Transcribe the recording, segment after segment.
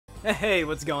Hey,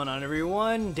 what's going on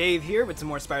everyone? Dave here with some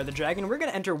more Spyro the Dragon. We're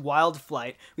gonna enter Wild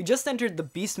Flight. We just entered the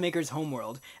Beastmaker's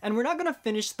homeworld, and we're not gonna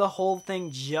finish the whole thing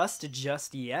just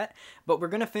yet, but we're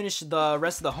gonna finish the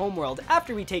rest of the homeworld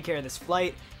after we take care of this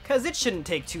flight, cause it shouldn't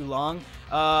take too long.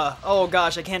 Oh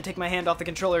gosh, I can't take my hand off the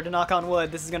controller to knock on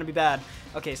wood. This is gonna be bad.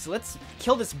 Okay, so let's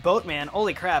kill this boatman.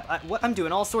 Holy crap, I'm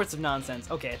doing all sorts of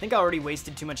nonsense. Okay, I think I already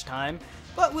wasted too much time,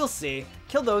 but we'll see.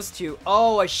 Kill those two.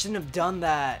 Oh, I shouldn't have done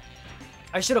that.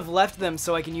 I should have left them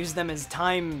so I can use them as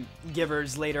time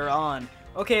givers later on.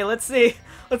 Okay, let's see.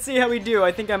 Let's see how we do.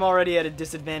 I think I'm already at a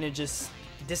disadvantageous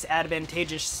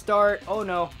start. Oh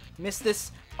no, missed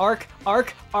this. Arc. Oh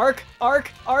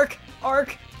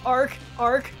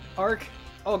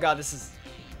god, this is...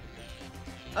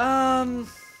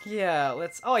 yeah,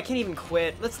 oh, I can't even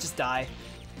quit. Let's just die.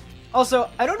 Also,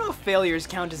 I don't know if failures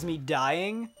count as me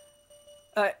dying.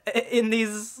 In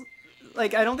these...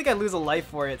 Like, I don't think I lose a life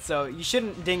for it, so you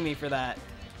shouldn't ding me for that.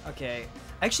 Okay.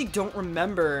 I actually don't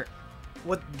remember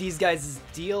what these guys'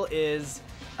 deal is.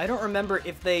 I don't remember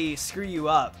if they screw you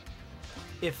up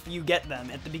if you get them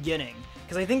at the beginning.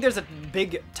 Because I think there's a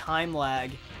big time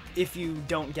lag if you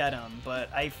don't get them,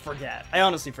 but I forget. I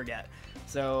honestly forget.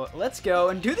 So, let's go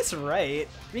and do this right.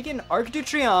 We can Arc de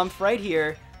Triomphe right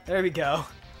here. There we go.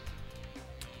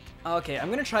 Okay, I'm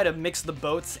gonna try to mix the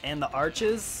boats and the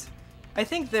arches. I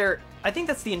think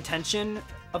that's the intention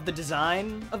of the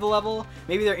design of the level.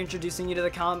 Maybe they're introducing you to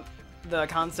the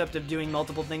concept of doing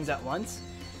multiple things at once,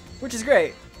 which is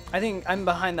great. I think I'm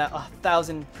behind that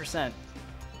 1000%.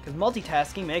 Because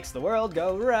multitasking makes the world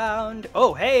go round.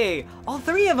 Oh, hey! All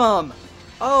three of them!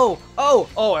 Oh,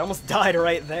 I almost died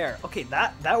right there. Okay,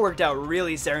 that worked out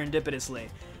really serendipitously.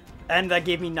 And that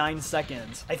gave me 9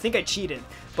 seconds. I think I cheated,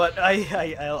 but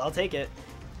I'll take it.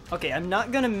 Okay, I'm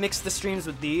not gonna mix the streams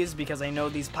with these because I know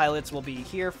these pilots will be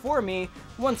here for me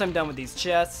once I'm done with these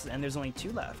chests, and there's only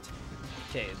 2 left.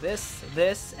 Okay, this,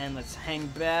 and let's hang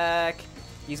back.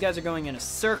 These guys are going in a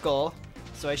circle,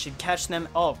 so I should catch them.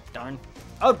 Oh, darn.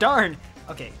 Oh, darn!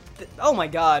 Okay, oh my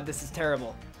god, this is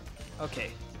terrible.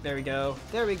 Okay, there we go,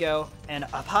 and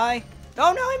up high.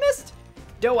 Oh no, I missed!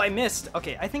 No, I missed!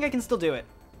 Okay, I think I can still do it.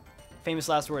 Famous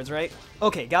last words, right?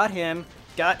 Okay, got him,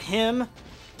 get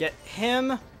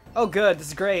him. Oh good, this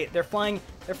is great. They're flying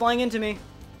into me.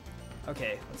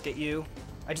 Okay, let's get you.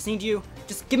 I just need you.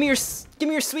 Just give me your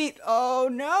sweet. Oh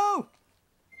no.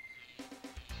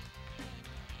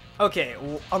 Okay,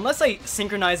 unless I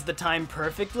synchronize the time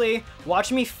perfectly,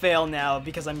 watch me fail now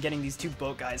because I'm getting these 2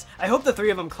 boat guys. I hope the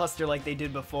 3 of them cluster like they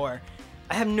did before.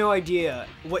 I have no idea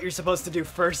what you're supposed to do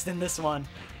first in this one.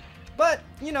 But,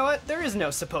 you know what? There is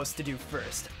no supposed to do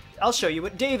first. I'll show you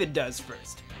what David does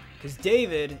first. Because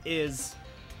David is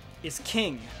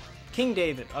king. King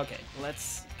David. Okay,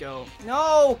 let's go.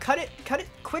 No, cut it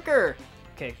quicker.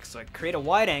 Okay, so I create a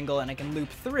wide angle and I can loop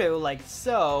through like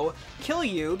so, kill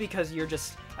you because you're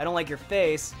just, I don't like your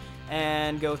face,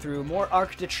 and go through more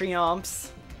Arc de Triomphes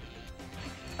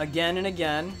again and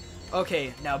again.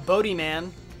 Okay, now Boaty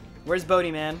Man. Where's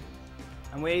Boaty Man?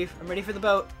 I'm ready for the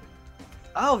boat.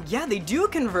 Oh yeah, they do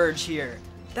converge here.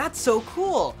 That's so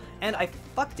cool. And I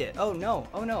fucked it. Oh no,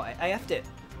 I effed it.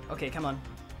 Okay, come on.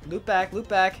 Loop back.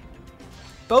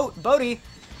 Boaty!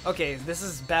 Okay, this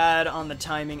is bad on the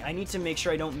timing. I need to make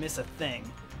sure I don't miss a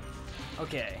thing.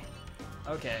 Okay,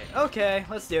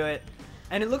 let's do it.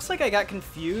 And it looks like I got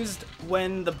confused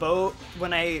when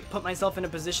I put myself in a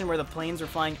position where the planes were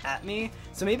flying at me.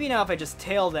 So maybe now if I just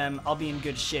tail them, I'll be in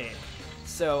good shape.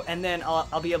 So, and then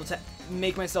I'll be able to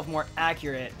make myself more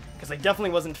accurate, because I definitely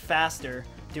wasn't faster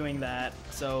doing that.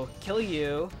 So, kill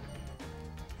you.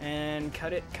 And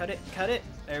cut it.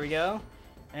 There we go.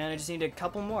 And I just need a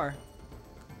couple more.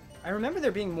 I remember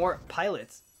there being more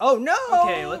pilots. Oh no!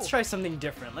 Okay, let's try something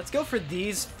different. Let's go for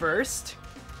these first.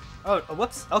 Oh,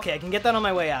 whoops. Okay, I can get that on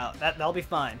my way out. That'll be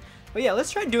fine. But yeah,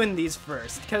 let's try doing these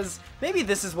first, because maybe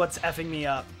this is what's effing me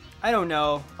up. I don't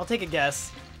know. I'll take a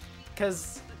guess.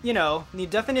 Because, you know, the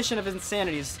definition of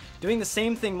insanity is doing the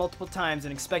same thing multiple times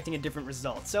and expecting a different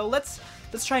result. So let's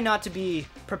try not to be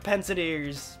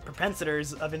propensitors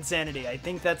of insanity. I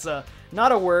think that's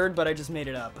not a word, but I just made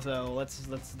it up. So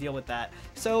let's deal with that.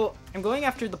 So I'm going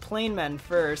after the plane men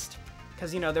first,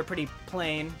 because you know they're pretty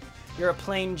plain. You're a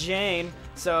plain Jane.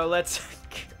 So let's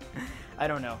I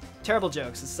don't know. Terrible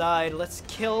jokes aside, let's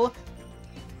kill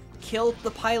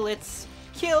the pilots.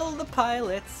 Kill the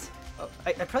pilots. Oh,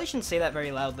 I probably shouldn't say that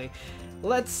very loudly.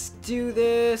 Let's do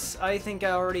this. I think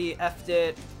I already effed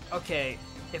it. Okay,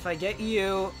 if I get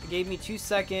you, it gave me 2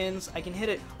 seconds. I can hit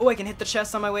it. Oh, I can hit the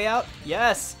chest on my way out.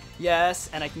 Yes,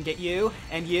 and I can get you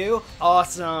and you.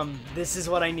 Awesome. This is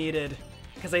what I needed,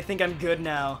 because I think I'm good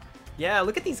now. Yeah,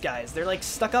 look at these guys. They're like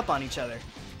stuck up on each other.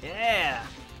 Yeah.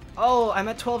 Oh, I'm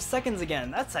at 12 seconds again.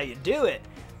 That's how you do it.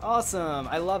 Awesome.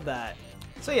 I love that.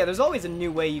 So yeah, there's always a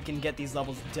new way you can get these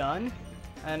levels done.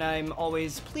 And I'm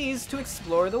always pleased to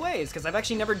explore the ways, because I've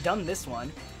actually never done this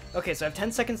one. Okay, so I have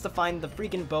 10 seconds to find the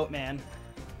freaking boatman.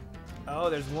 Oh,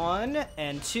 there's 1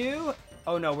 and 2.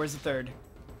 Oh no, where's the third?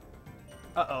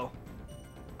 Uh-oh.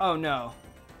 Oh no.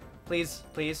 Please,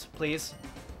 please, please.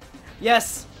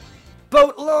 Yes!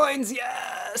 Boat loins,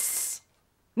 yes!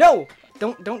 No!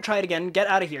 Don't try it again. Get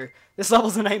out of here. This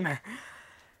level's a nightmare.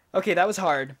 Okay, that was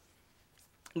hard.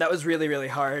 That was really, really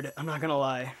hard. I'm not gonna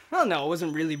lie. Well, no, it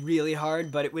wasn't really, really hard,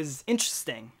 but it was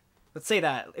interesting. Let's say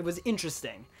that. It was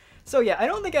interesting. So yeah, I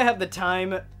don't think I have the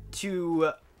time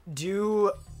to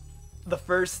do the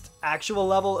first actual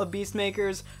level of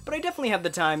Beastmakers, but I definitely have the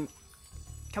time.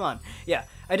 Come on. Yeah,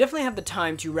 I definitely have the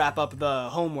time to wrap up the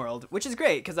homeworld, which is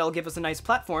great, because that'll give us a nice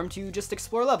platform to just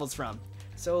explore levels from.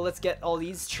 So let's get all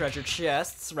these treasure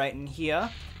chests right in here,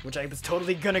 which I was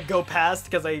totally gonna go past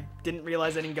because I didn't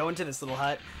realize I didn't go into this little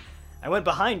hut. I went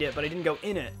behind it, but I didn't go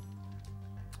in it.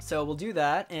 So we'll do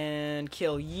that and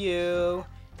kill you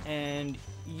and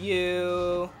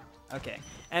you. Okay,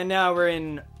 and now we're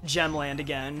in Gemland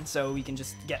again, so we can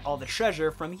just get all the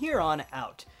treasure from here on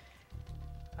out.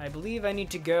 I believe I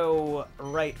need to go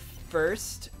right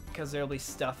first because there'll be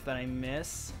stuff that I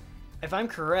miss. If I'm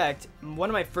correct, one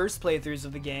of my first playthroughs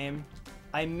of the game,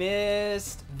 I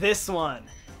missed this one.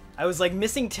 I was like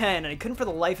missing 10 and I couldn't for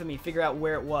the life of me figure out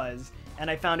where it was.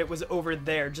 And I found it was over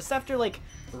there just after like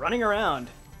running around.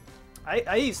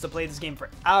 I used to play this game for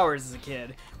hours as a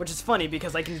kid, which is funny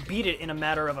because I can beat it in a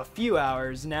matter of a few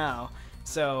hours now.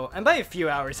 So, and by a few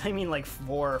hours, I mean like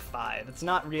 4 or 5. It's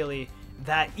not really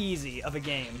that easy of a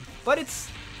game, but it's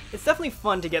definitely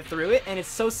fun to get through it, and it's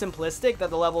so simplistic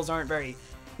that the levels aren't very,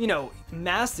 you know,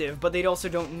 massive, but they also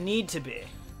don't need to be.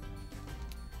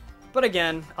 But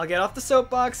again, I'll get off the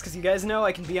soapbox because you guys know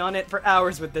I can be on it for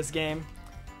hours with this game.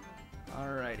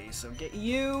 Alrighty, so get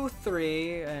you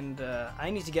 3, and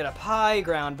I need to get up high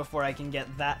ground before I can get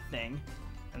that thing.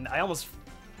 And I almost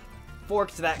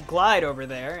forked that glide over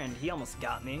there, and he almost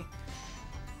got me.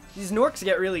 These Norks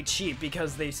get really cheap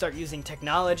because they start using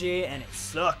technology, and it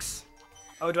sucks.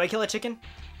 Oh, do I kill a chicken?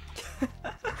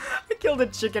 I killed a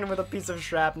chicken with a piece of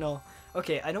shrapnel.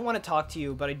 Okay, I don't want to talk to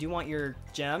you, but I do want your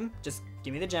gem. Just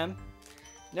give me the gem.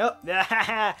 Nope.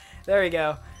 There we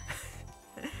go.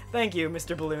 Thank you,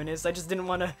 Mr. Balloonist. I just didn't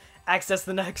want to access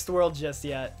the next world just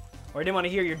yet. Or I didn't want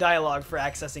to hear your dialogue for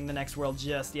accessing the next world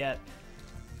just yet.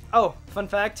 Oh, fun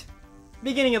fact.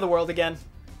 Beginning of the world again.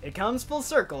 It comes full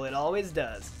circle. It always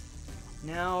does.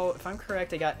 Now, if I'm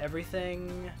correct, I got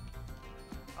everything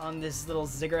on this little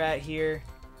ziggurat here.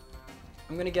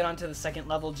 I'm going to get onto the second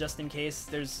level just in case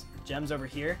there's gems over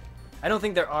here. I don't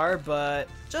think there are, but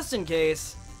just in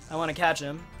case, I want to catch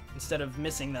them instead of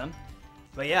missing them.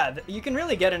 But yeah, you can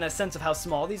really get in a sense of how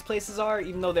small these places are,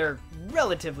 even though they're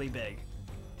relatively big.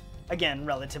 Again,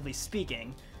 relatively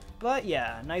speaking. But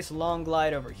yeah, nice long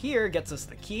glide over here gets us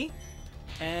the key.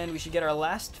 And we should get our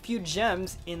last few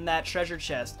gems in that treasure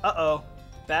chest. Uh-oh.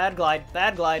 Bad glide,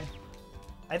 bad glide.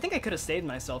 I think I could have saved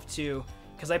myself too,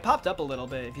 because I popped up a little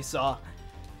bit, if you saw.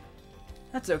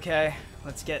 That's okay.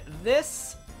 Let's get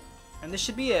this. And this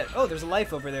should be it. Oh, there's a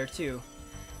life over there too.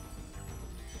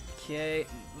 Okay,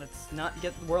 let's not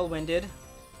get whirlwinded.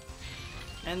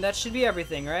 And that should be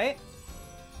everything, right?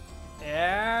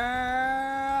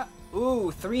 Yeah.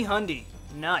 Ooh, 300.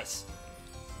 Nice.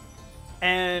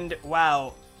 And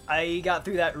wow, I got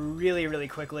through that really, really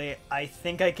quickly. I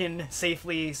think I can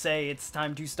safely say it's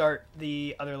time to start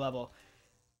the other level.